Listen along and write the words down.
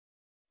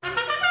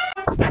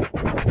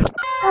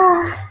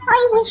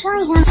wish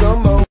I had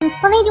some, but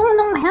I don't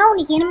know how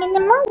to get him in the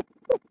mood.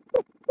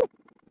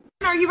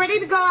 Are you ready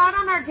to go out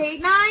on our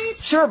date night?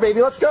 Sure,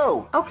 baby, let's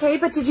go. Okay,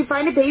 but did you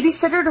find a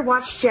babysitter to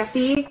watch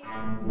Jeffy?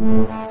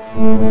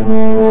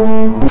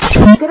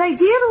 Good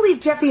idea to leave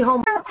Jeffy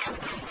home.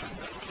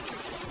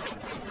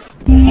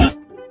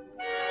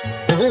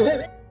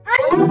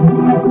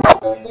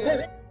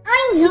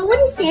 I know what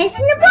it says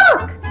in the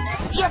book.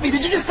 Jeffy,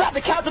 did you just stop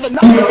the count to the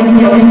number?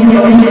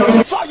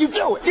 I saw you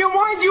do it. Then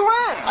why'd you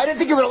run? I didn't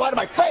think you were gonna lie to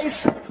my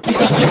face.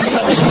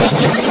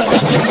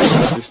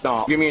 Just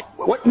stop. Give me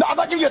what? No, I'm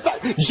not giving you a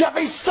thought.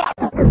 Jeffy, stop.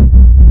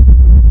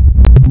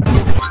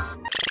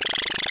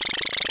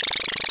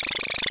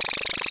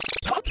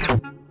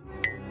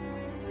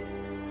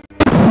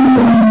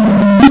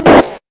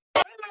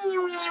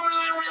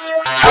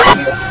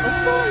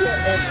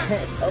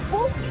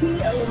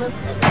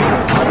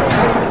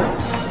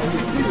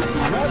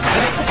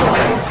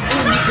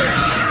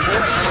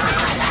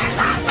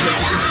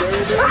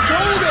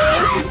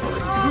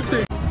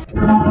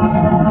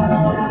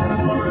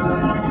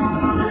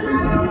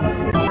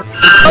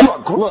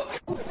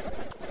 Look.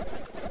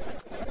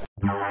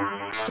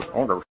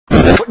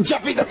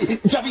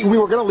 Jeffy, we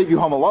were gonna leave you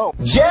home alone.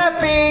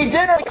 Jeffy,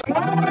 dinner.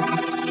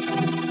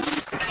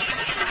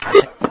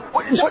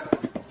 What?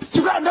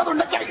 You got another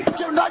nugget?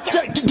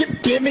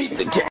 Give me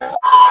the kid.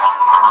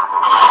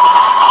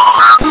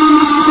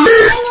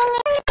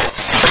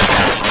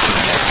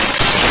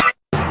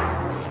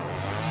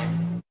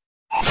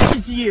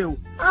 It's you.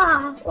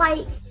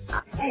 Like.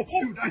 Oh,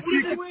 shoot, I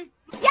see it.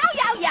 Yo,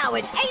 yo, yo,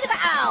 it's A to the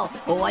O.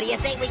 Well, what do you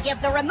think we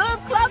give the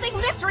Remove Clothing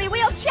Mystery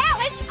Wheel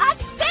Challenge a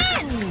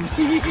spin?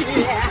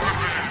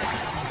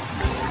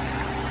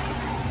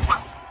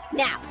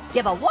 Now,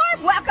 give a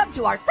warm welcome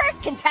to our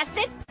first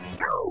contestant.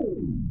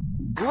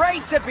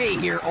 Great to be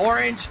here,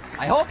 Orange.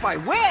 I hope I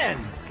win.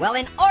 Well,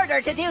 in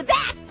order to do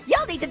that,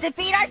 you'll need to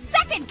defeat our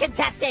second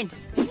contestant.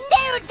 New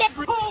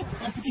different. Oh,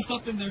 I'll put the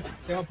stuff in there.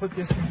 Okay, I'll put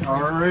this in there.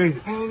 All right.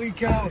 Holy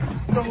cow.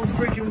 No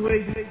freaking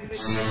way.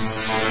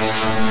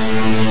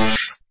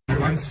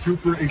 I'm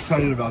super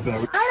excited about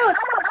that.